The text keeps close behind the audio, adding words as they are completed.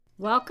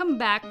Welcome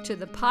back to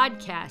the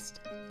podcast,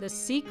 The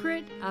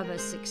Secret of a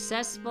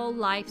Successful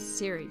Life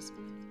Series,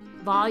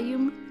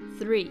 Volume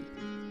 3,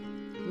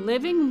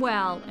 Living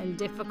Well in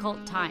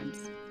Difficult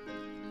Times.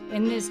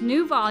 In this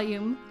new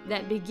volume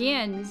that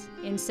begins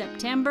in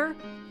September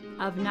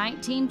of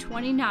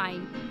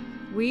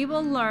 1929, we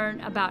will learn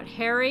about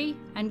Harry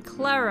and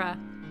Clara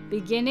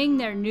beginning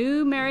their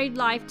new married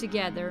life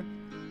together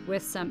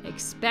with some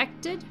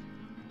expected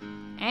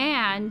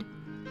and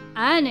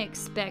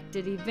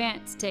unexpected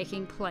events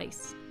taking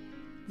place.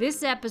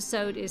 This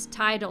episode is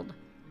titled,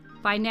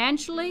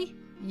 Financially,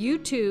 You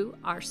Two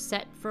Are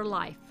Set for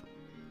Life.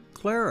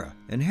 Clara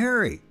and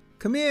Harry,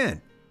 come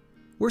in.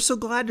 We're so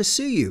glad to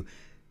see you.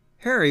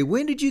 Harry,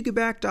 when did you get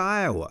back to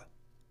Iowa?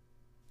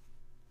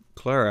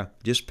 Clara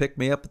just picked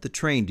me up at the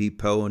train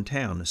depot in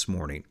town this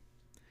morning.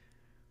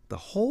 The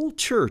whole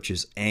church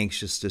is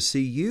anxious to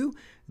see you.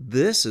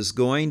 This is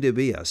going to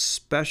be a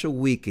special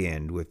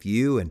weekend with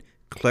you and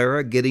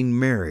Clara getting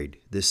married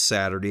this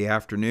Saturday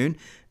afternoon,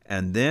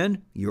 and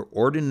then your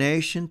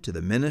ordination to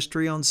the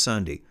ministry on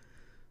Sunday.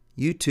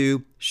 You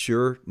two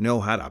sure know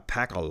how to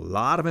pack a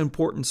lot of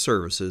important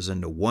services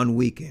into one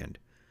weekend.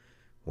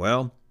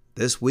 Well,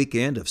 this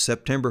weekend of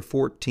September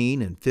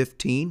 14 and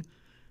 15,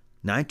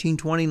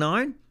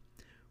 1929,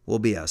 will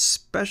be a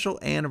special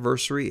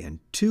anniversary in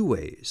two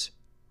ways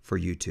for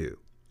you two.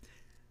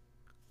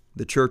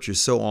 The church is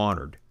so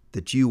honored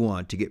that you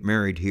want to get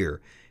married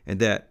here and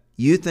that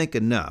you think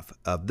enough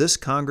of this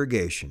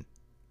congregation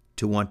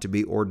to want to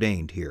be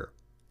ordained here.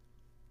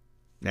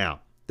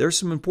 Now, there's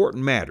some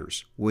important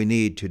matters we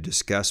need to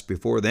discuss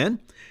before then.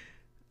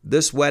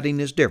 This wedding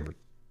is different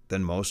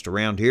than most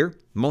around here.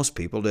 Most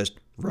people just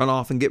run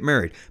off and get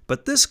married.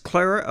 But this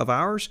Clara of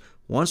ours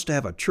wants to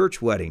have a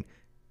church wedding.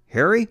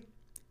 Harry,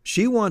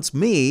 she wants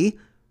me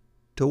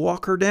to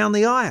walk her down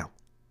the aisle.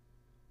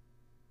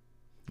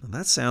 Well,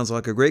 that sounds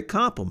like a great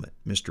compliment,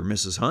 Mr. and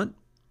Mrs. Hunt.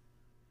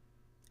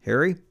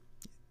 Harry,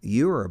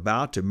 you are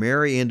about to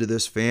marry into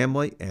this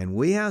family, and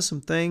we have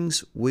some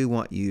things we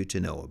want you to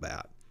know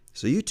about.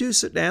 So you two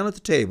sit down at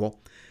the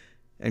table,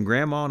 and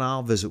Grandma and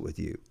I'll visit with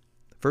you.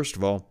 First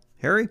of all,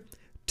 Harry,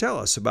 tell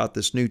us about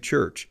this new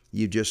church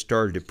you just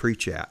started to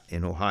preach at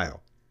in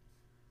Ohio.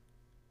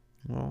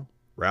 Well,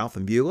 Ralph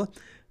and Beulah,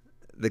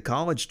 the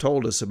college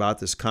told us about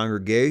this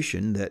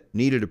congregation that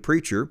needed a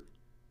preacher.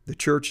 The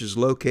church is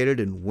located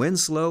in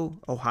Winslow,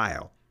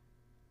 Ohio,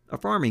 a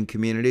farming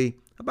community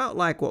about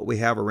like what we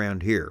have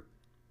around here.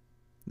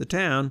 The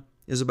town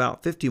is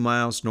about 50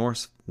 miles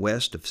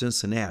northwest of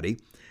Cincinnati.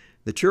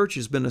 The church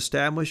has been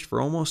established for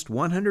almost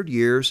 100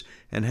 years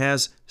and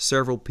has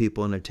several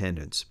people in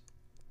attendance.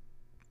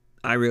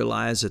 I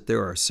realize that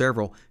there are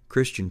several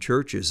Christian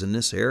churches in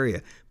this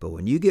area, but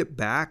when you get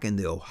back in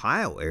the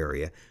Ohio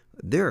area,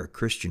 there are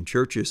Christian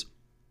churches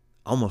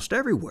almost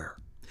everywhere.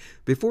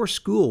 Before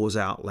school was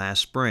out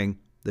last spring,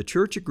 the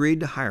church agreed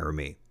to hire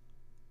me.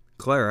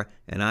 Clara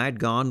and I had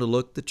gone to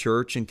look the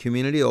church and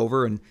community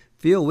over and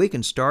feel we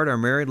can start our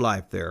married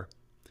life there.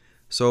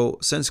 So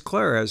since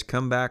Clara has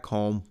come back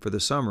home for the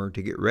summer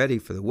to get ready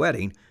for the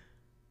wedding,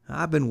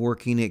 I've been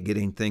working at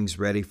getting things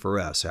ready for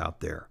us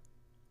out there.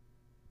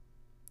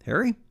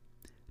 Harry,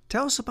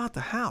 tell us about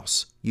the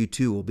house you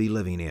two will be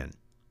living in.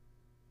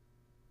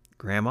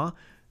 Grandma,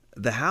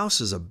 the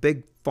house is a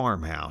big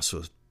farmhouse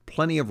with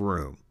plenty of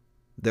room.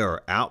 There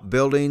are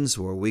outbuildings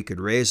where we could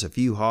raise a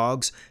few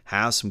hogs,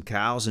 have some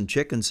cows and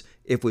chickens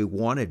if we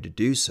wanted to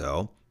do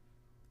so.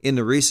 In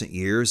the recent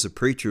years, the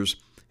preachers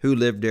who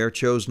lived there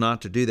chose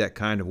not to do that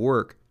kind of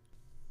work.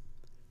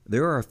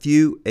 There are a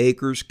few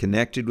acres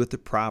connected with the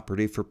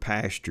property for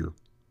pasture.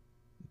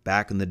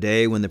 Back in the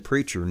day when the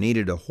preacher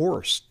needed a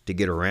horse to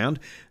get around,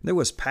 there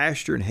was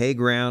pasture and hay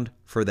ground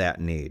for that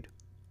need.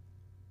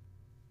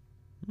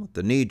 If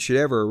the need should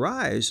ever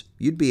arise,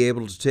 you'd be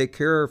able to take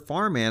care of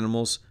farm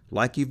animals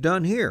like you've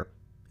done here.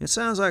 It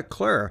sounds like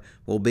Clara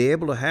will be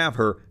able to have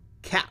her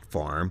cat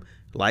farm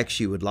like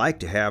she would like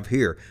to have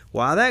here.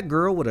 Why, that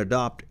girl would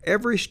adopt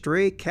every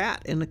stray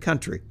cat in the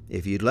country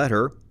if you'd let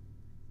her.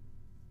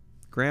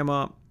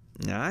 Grandma,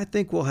 I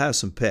think we'll have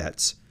some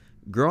pets.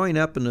 Growing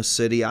up in the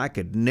city, I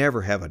could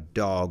never have a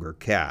dog or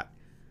cat.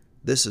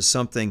 This is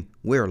something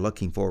we're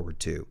looking forward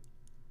to.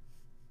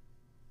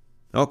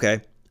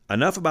 Okay,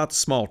 enough about the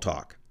small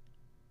talk.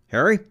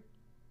 Harry,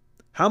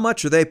 how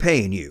much are they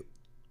paying you?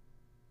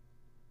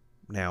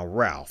 Now,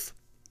 Ralph,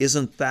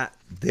 isn't that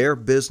their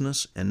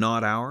business and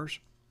not ours?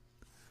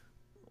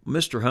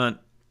 Mr. Hunt,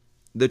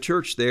 the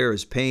church there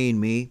is paying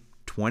me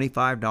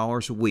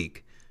 $25 a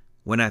week.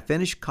 When I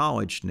finish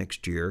college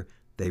next year,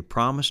 they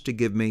promised to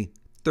give me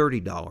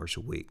 $30 a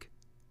week.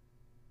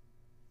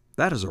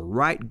 That is a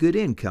right good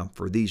income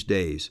for these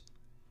days.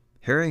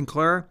 Harry and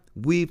Clara,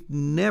 we've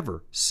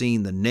never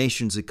seen the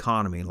nation's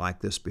economy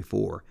like this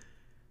before.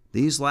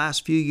 These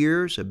last few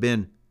years have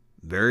been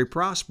very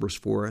prosperous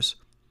for us.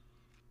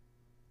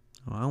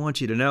 Well, I want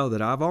you to know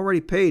that I've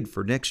already paid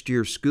for next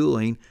year's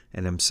schooling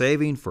and am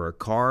saving for a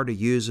car to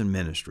use in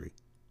ministry.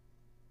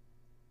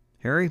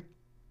 Harry,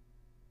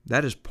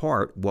 that is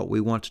part what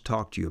we want to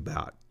talk to you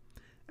about.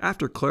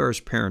 After Clara's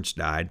parents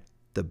died,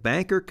 the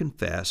banker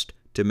confessed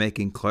to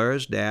making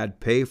Clara's dad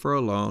pay for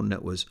a loan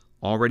that was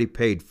already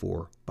paid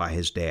for by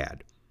his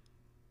dad.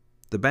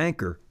 The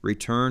banker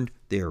returned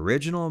the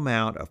original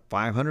amount of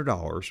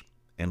 $500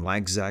 and,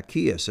 like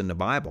Zacchaeus in the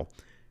Bible,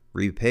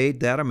 repaid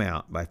that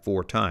amount by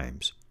 4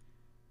 times.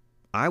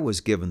 I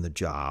was given the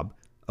job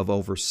of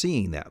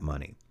overseeing that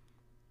money.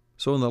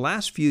 So in the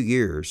last few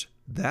years,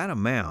 that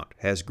amount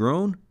has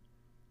grown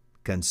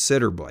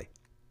considerably.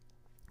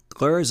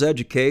 Clara's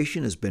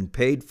education has been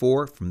paid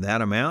for from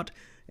that amount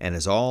and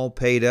is all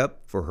paid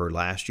up for her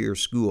last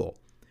year's school.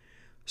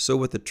 So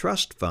with the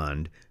trust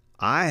fund,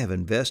 I have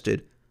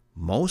invested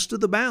most of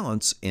the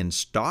balance in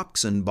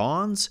stocks and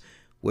bonds,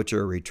 which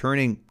are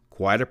returning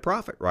quite a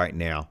profit right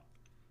now.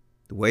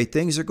 The way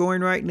things are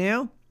going right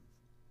now,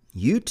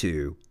 you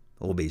two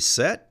will be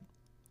set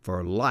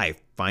for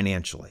life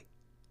financially.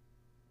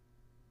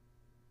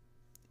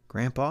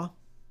 Grandpa,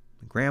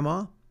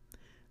 Grandma,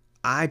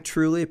 I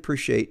truly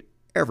appreciate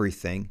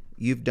everything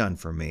you've done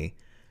for me,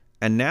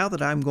 and now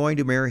that I'm going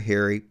to marry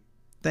Harry,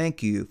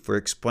 thank you for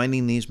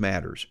explaining these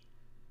matters.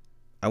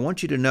 I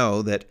want you to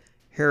know that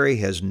Harry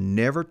has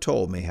never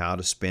told me how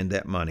to spend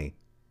that money.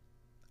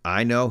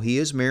 I know he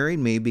is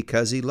marrying me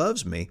because he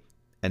loves me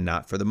and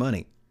not for the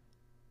money.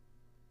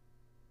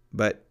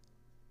 But,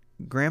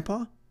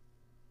 Grandpa,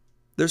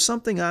 there's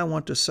something I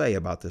want to say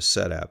about this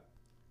setup.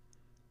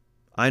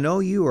 I know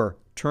you are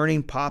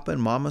turning Papa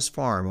and Mama's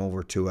farm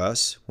over to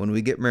us when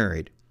we get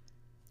married.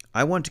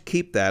 I want to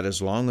keep that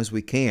as long as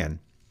we can.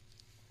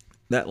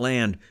 That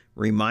land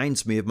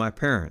reminds me of my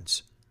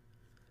parents.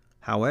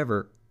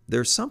 However,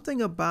 there's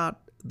something about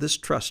this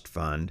trust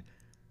fund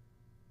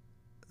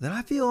that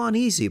I feel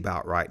uneasy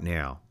about right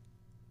now.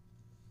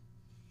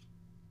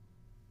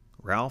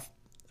 Ralph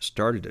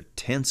started to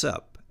tense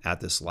up at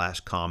this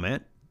last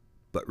comment,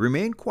 but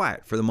remained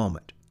quiet for the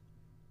moment.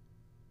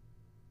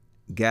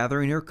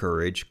 Gathering her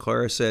courage,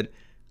 Clara said,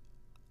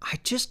 I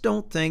just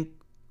don't think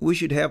we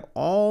should have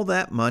all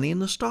that money in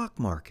the stock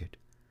market.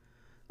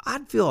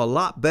 I'd feel a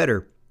lot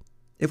better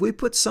if we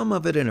put some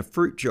of it in a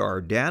fruit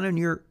jar down in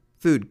your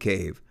food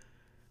cave.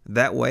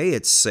 That way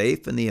it's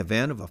safe in the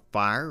event of a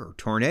fire or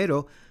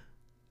tornado.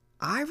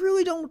 I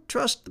really don't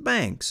trust the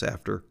banks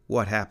after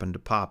what happened to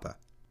Papa.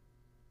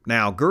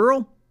 Now,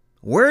 girl,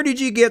 where did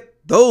you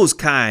get those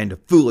kind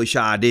of foolish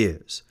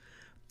ideas?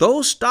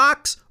 Those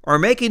stocks are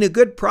making a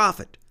good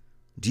profit.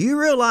 Do you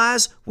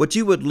realize what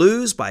you would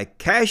lose by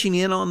cashing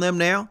in on them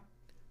now?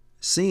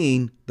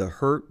 Seeing the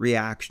hurt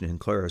reaction in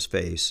Clara's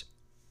face,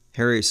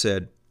 Harry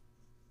said,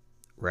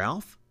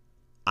 Ralph,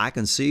 I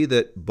can see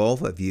that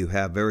both of you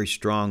have very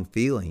strong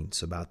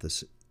feelings about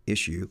this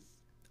issue.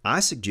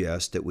 I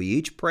suggest that we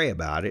each pray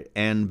about it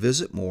and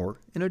visit more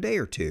in a day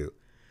or two.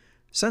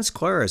 Since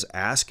Clara is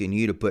asking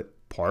you to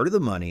put part of the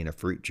money in a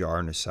fruit jar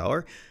in the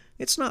cellar,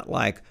 it's not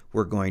like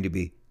we're going to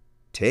be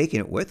taking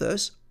it with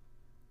us.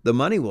 The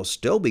money will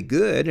still be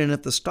good, and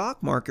if the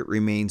stock market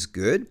remains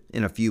good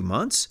in a few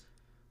months,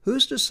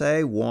 who's to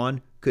say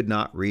one could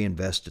not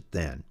reinvest it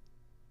then?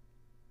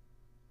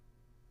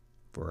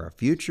 For a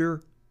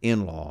future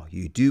in-law,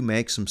 you do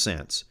make some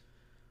sense.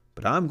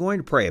 But I'm going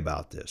to pray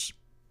about this.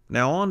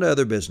 Now on to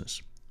other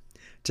business.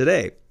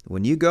 Today,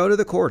 when you go to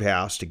the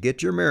courthouse to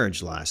get your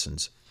marriage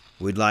license,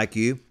 we'd like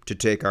you to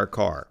take our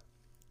car.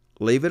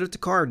 Leave it at the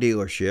car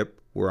dealership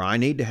where I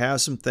need to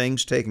have some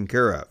things taken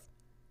care of.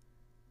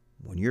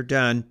 When you're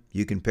done,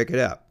 you can pick it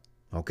up,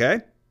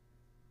 okay?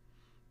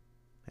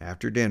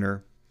 After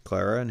dinner,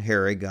 Clara and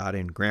Harry got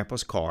in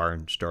Grandpa's car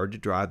and started to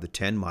drive the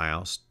 10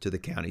 miles to the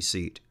county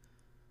seat.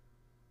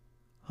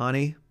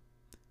 Honey,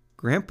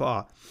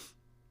 Grandpa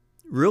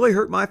really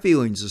hurt my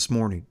feelings this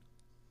morning.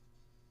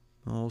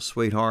 Oh,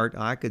 sweetheart,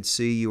 I could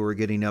see you were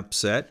getting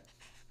upset.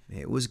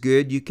 It was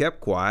good you kept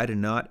quiet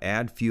and not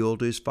add fuel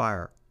to his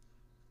fire.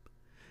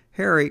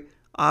 Harry,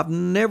 I've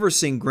never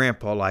seen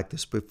Grandpa like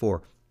this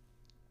before.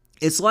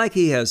 It's like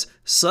he has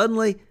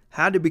suddenly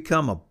had to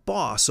become a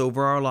boss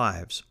over our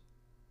lives.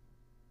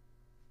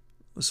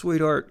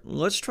 Sweetheart,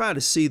 let's try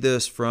to see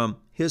this from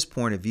his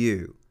point of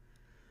view.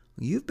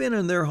 You've been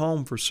in their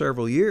home for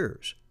several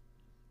years.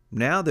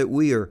 Now that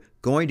we are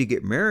going to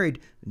get married,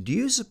 do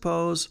you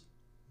suppose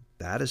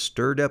that has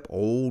stirred up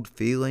old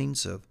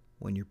feelings of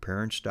when your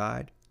parents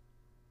died?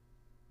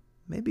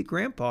 Maybe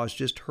Grandpa's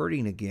just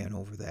hurting again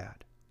over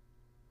that.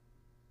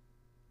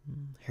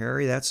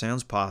 Harry, that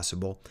sounds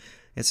possible.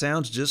 It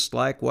sounds just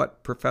like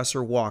what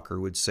Professor Walker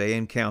would say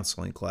in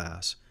counseling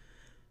class.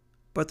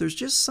 But there's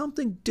just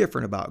something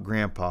different about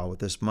Grandpa with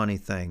this money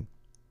thing.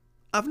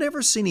 I've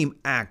never seen him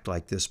act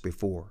like this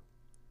before.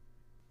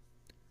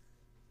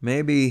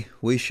 Maybe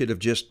we should have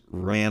just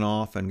ran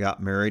off and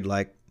got married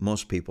like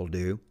most people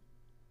do.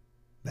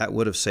 That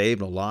would have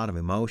saved a lot of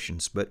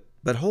emotions, but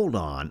hold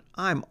on.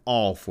 I'm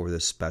all for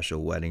this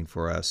special wedding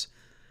for us.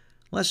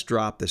 Let's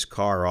drop this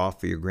car off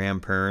for your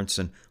grandparents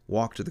and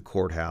walk to the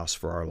courthouse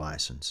for our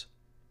license.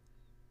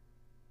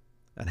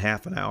 And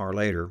half an hour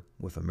later,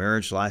 with a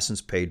marriage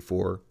license paid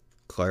for,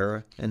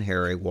 Clara and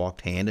Harry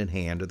walked hand in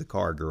hand to the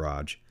car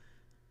garage.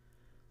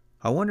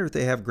 I wonder if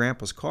they have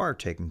Grandpa's car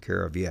taken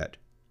care of yet.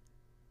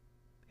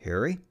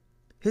 Harry,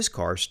 his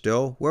car's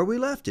still where we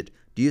left it.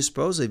 Do you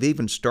suppose they've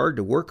even started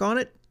to work on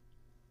it?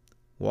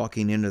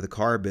 Walking into the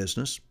car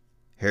business,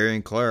 Harry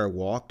and Clara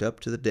walked up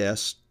to the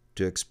desk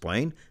to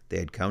explain they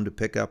had come to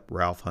pick up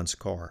Ralph Hunt's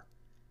car.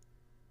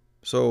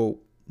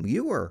 So,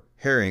 you are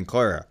Harry and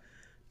Clara.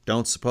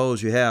 Don't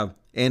suppose you have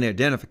any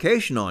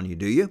identification on you,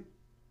 do you?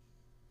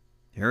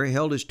 Harry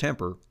held his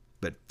temper,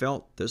 but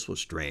felt this was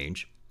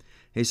strange.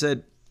 He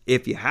said,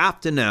 "If you have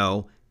to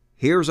know,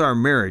 here's our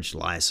marriage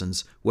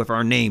license with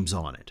our names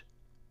on it."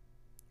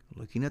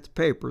 Looking at the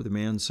paper, the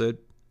man said,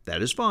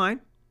 "That is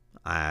fine.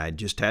 I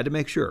just had to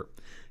make sure.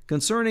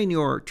 Concerning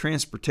your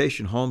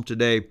transportation home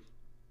today,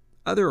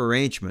 other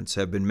arrangements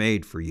have been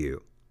made for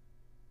you."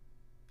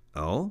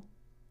 "Oh?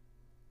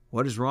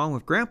 What is wrong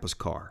with Grandpa's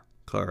car?"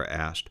 Clara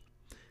asked.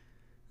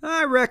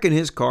 "I reckon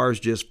his car's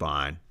just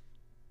fine.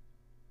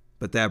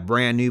 But that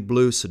brand new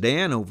blue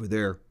sedan over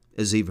there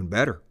is even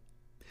better.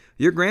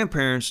 Your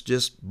grandparents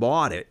just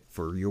bought it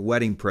for your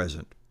wedding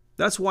present.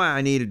 That's why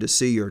I needed to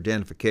see your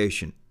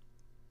identification.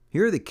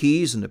 Here are the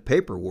keys and the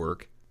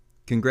paperwork.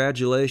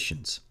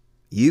 Congratulations.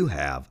 You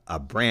have a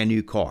brand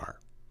new car."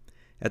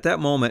 At that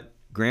moment,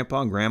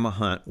 Grandpa and Grandma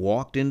Hunt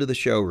walked into the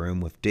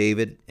showroom with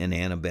David and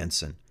Anna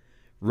Benson.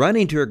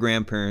 Running to her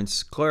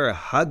grandparents, Clara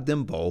hugged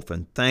them both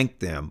and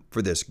thanked them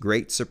for this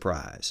great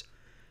surprise.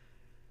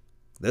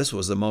 "This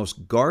was the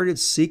most guarded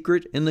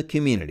secret in the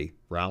community,"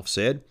 Ralph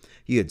said.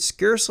 "You had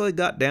scarcely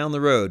got down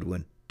the road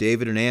when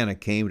David and Anna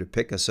came to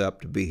pick us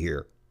up to be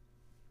here.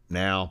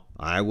 Now,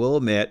 I will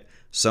admit,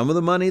 some of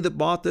the money that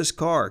bought this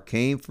car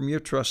came from your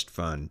trust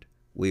fund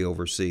we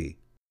oversee."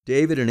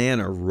 David and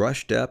Anna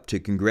rushed up to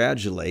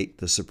congratulate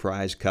the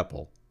surprised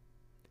couple.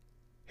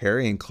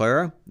 "Harry and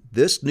Clara,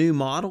 this new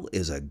model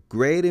is a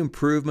great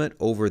improvement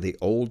over the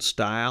old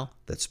style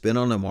that's been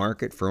on the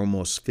market for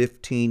almost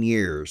 15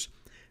 years.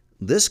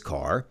 This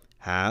car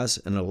has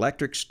an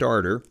electric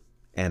starter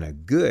and a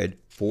good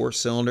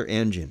 4-cylinder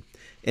engine.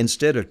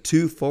 Instead of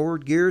 2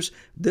 forward gears,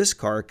 this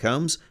car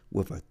comes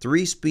with a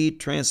 3-speed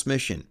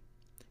transmission.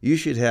 You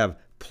should have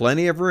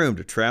plenty of room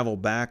to travel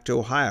back to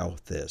Ohio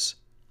with this.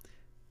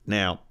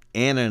 Now,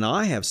 Anna and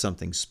I have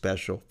something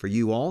special for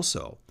you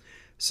also.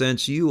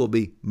 Since you will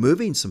be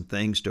moving some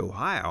things to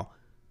Ohio,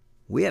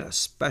 we had a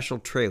special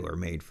trailer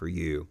made for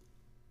you.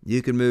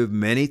 You can move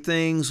many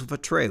things with a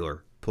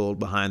trailer pulled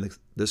behind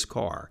this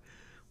car.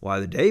 Why,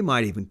 the day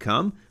might even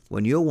come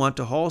when you'll want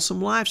to haul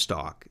some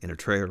livestock in a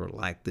trailer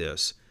like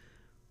this.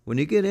 When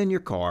you get in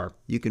your car,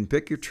 you can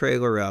pick your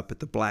trailer up at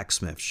the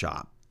blacksmith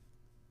shop."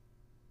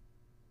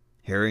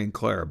 Harry and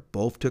Clara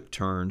both took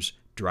turns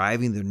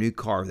driving their new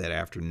car that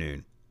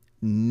afternoon.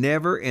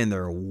 Never in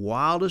their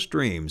wildest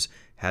dreams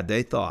had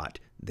they thought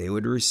they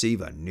would receive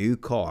a new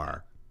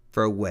car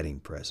for a wedding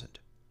present.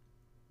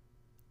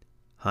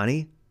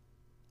 "Honey,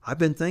 I've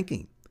been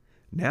thinking,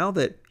 now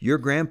that your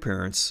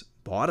grandparents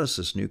bought us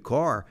this new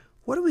car,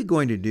 what are we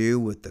going to do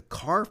with the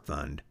car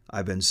fund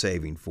I've been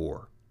saving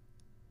for?"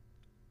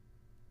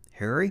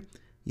 "Harry,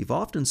 you've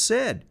often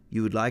said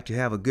you would like to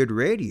have a good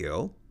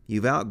radio.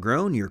 You've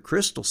outgrown your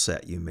crystal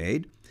set you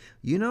made.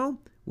 You know,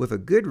 with a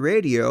good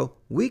radio,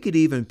 we could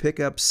even pick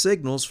up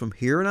signals from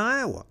here in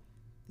Iowa.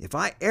 If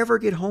I ever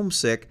get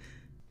homesick,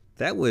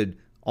 that would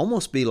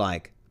almost be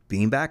like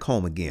being back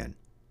home again."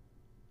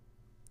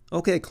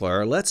 "Okay,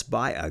 Clara, let's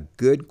buy a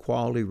good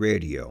quality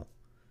radio.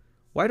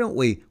 Why don't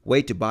we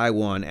wait to buy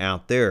one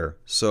out there,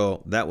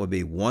 so that would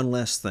be one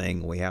less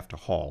thing we have to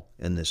haul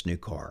in this new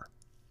car."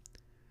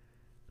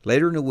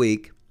 Later in the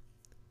week,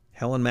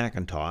 Helen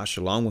Macintosh,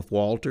 along with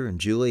Walter and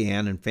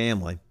Julianne and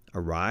family,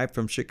 arrived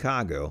from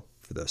Chicago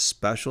for the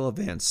special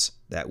events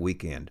that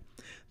weekend.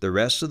 The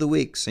rest of the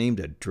week seemed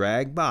to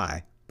drag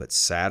by, but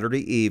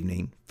Saturday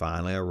evening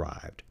finally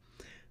arrived.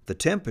 The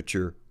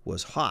temperature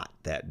was hot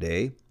that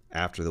day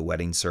after the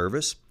wedding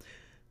service.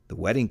 The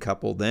wedding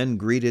couple then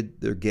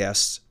greeted their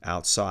guests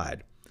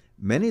outside.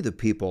 Many of the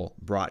people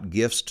brought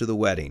gifts to the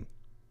wedding.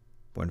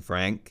 When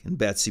Frank and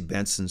Betsy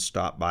Benson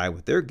stopped by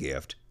with their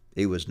gift,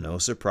 it was no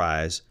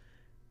surprise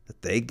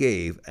that they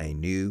gave a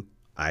new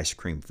ice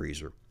cream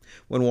freezer.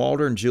 When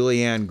Walter and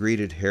Julianne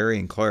greeted Harry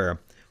and Clara,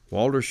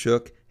 Walter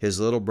shook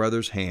his little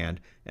brother's hand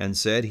and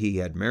said he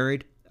had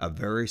married a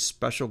very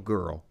special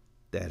girl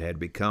that had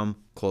become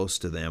close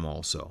to them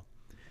also.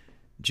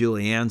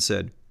 Julianne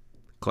said,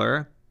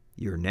 "Clara,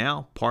 you're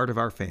now part of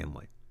our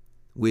family.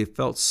 We have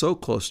felt so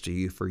close to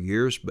you for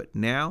years, but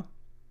now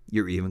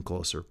you're even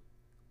closer.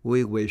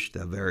 We wish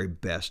the very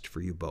best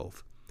for you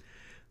both."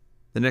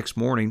 The next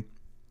morning,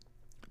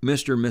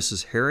 Mr. and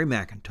Mrs. Harry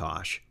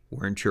Macintosh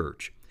were in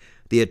church.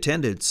 The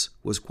attendance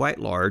was quite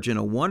large, and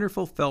a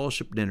wonderful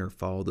fellowship dinner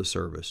followed the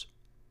service.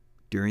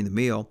 During the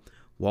meal,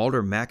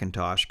 Walter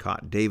Macintosh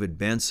caught David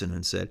Benson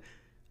and said,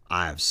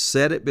 "I've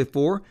said it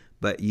before,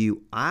 but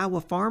you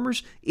Iowa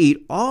farmers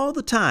eat all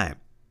the time.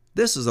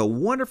 This is a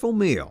wonderful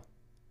meal.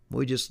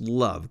 We just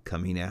love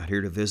coming out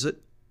here to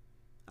visit.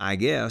 I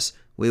guess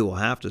we will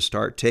have to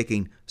start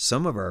taking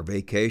some of our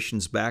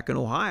vacations back in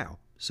Ohio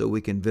so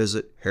we can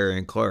visit Harry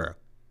and Clara.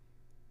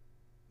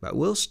 But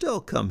we'll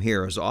still come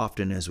here as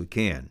often as we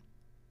can.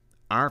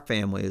 our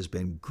family has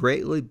been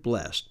greatly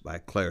blessed by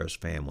Clara's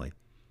family.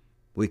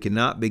 We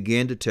cannot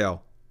begin to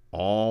tell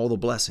all the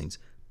blessings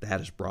that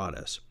has brought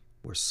us.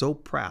 We're so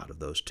proud of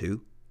those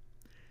two.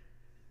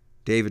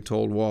 David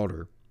told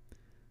Walter,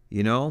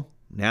 now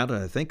that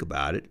I think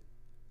about it,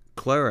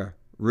 Clara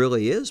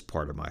really is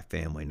part of my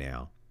family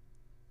now.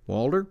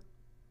 Walter,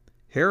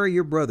 Harry,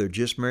 your brother,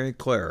 just married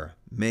Clara,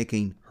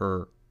 making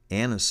her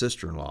Anna's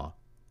sister-in-law.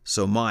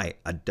 So my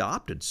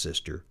adopted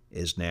sister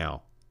is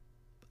now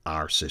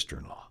our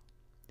sister-in-law.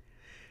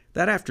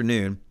 That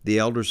afternoon, the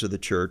elders of the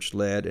church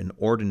led an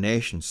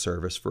ordination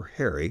service for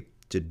Harry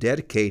to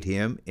dedicate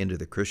him into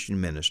the Christian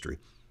ministry.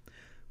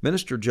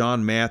 Minister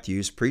John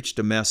Matthews preached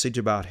a message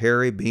about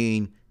Harry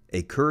being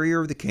a courier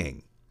of the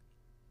King.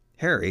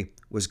 Harry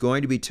was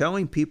going to be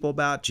telling people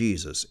about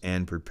Jesus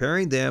and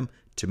preparing them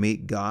to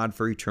meet God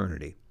for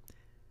eternity.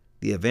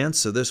 The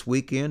events of this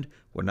weekend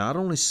were not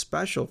only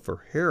special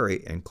for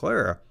Harry and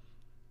Clara,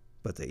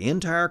 but the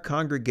entire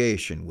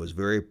congregation was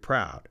very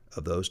proud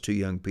of those two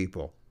young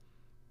people.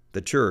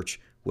 The church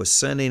was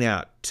sending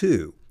out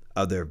two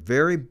of their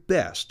very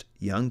best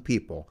young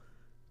people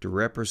to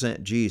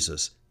represent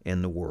Jesus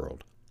in the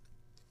world.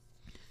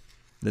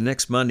 The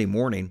next Monday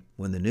morning,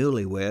 when the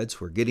newlyweds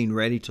were getting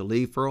ready to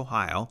leave for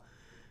Ohio,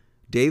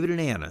 David and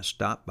Anna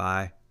stopped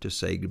by to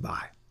say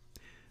goodbye.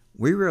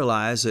 We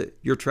realize that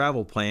your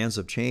travel plans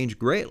have changed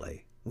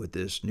greatly with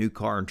this new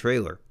car and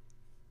trailer.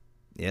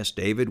 Yes,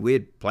 David, we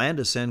had planned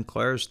to send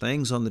Clara's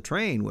things on the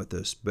train with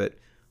us, but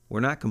we're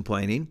not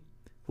complaining.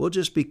 We'll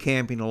just be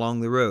camping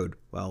along the road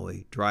while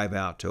we drive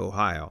out to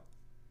Ohio.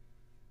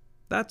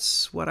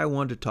 That's what I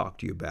wanted to talk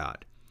to you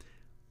about.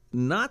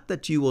 Not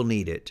that you will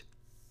need it,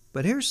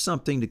 but here's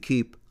something to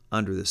keep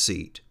under the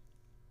seat.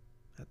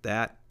 At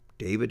that,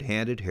 David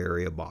handed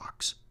Harry a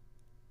box.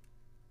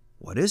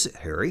 What is it,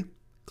 Harry?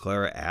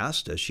 Clara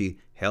asked as she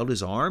held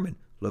his arm and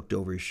looked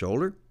over his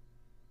shoulder.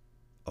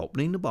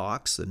 Opening the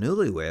box, the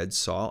newlyweds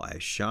saw a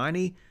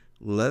shiny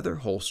leather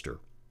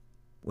holster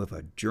with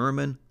a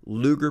German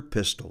Luger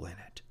pistol in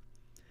it.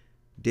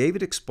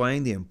 David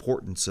explained the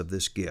importance of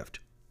this gift.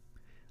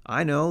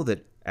 I know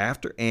that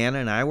after Anna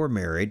and I were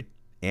married,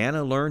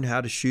 Anna learned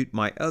how to shoot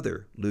my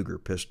other Luger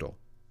pistol.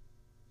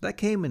 That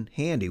came in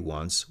handy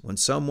once when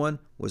someone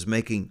was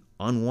making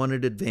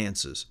unwanted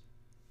advances.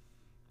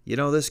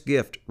 This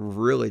gift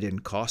really didn't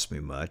cost me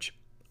much.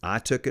 I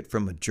took it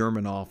from a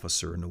German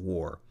officer in the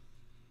war.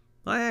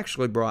 I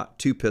actually brought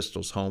two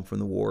pistols home from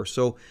the war,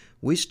 so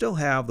we still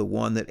have the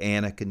one that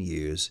Anna can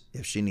use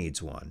if she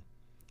needs one.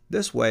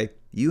 This way,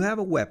 you have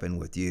a weapon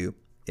with you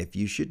if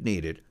you should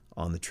need it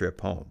on the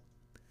trip home.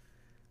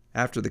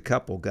 After the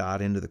couple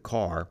got into the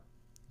car,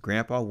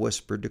 Grandpa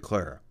whispered to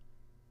Clara,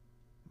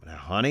 Now,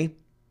 honey,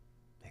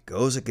 it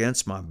goes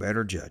against my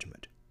better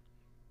judgment,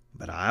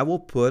 but I will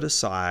put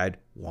aside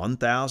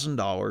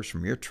 $1,000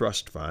 from your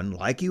trust fund,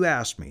 like you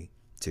asked me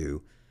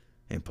to,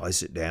 and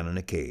place it down in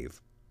a cave.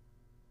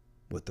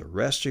 With the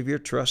rest of your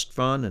trust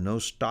fund and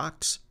those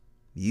stocks,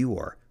 you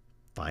are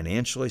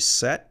financially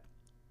set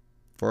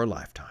for a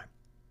lifetime.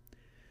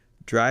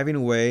 Driving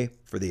away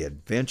for the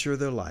adventure of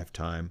their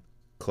lifetime,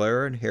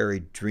 Clara and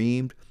Harry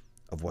dreamed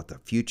of what the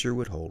future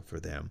would hold for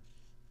them.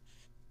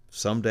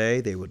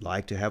 Someday they would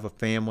like to have a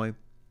family,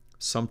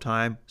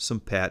 sometime some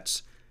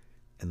pets,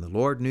 and the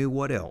Lord knew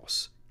what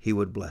else He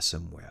would bless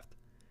them with.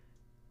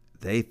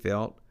 They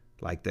felt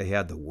like they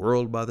had the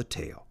world by the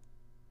tail.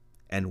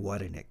 And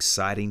what an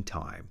exciting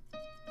time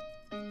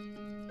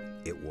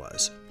it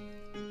was.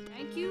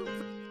 Thank you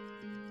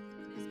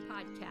for this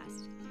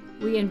podcast.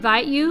 We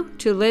invite you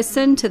to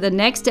listen to the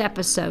next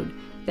episode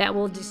that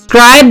will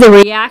describe the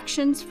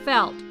reactions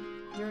felt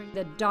during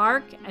the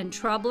dark and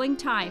troubling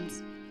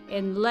times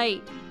in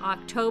late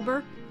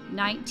October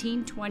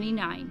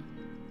 1929.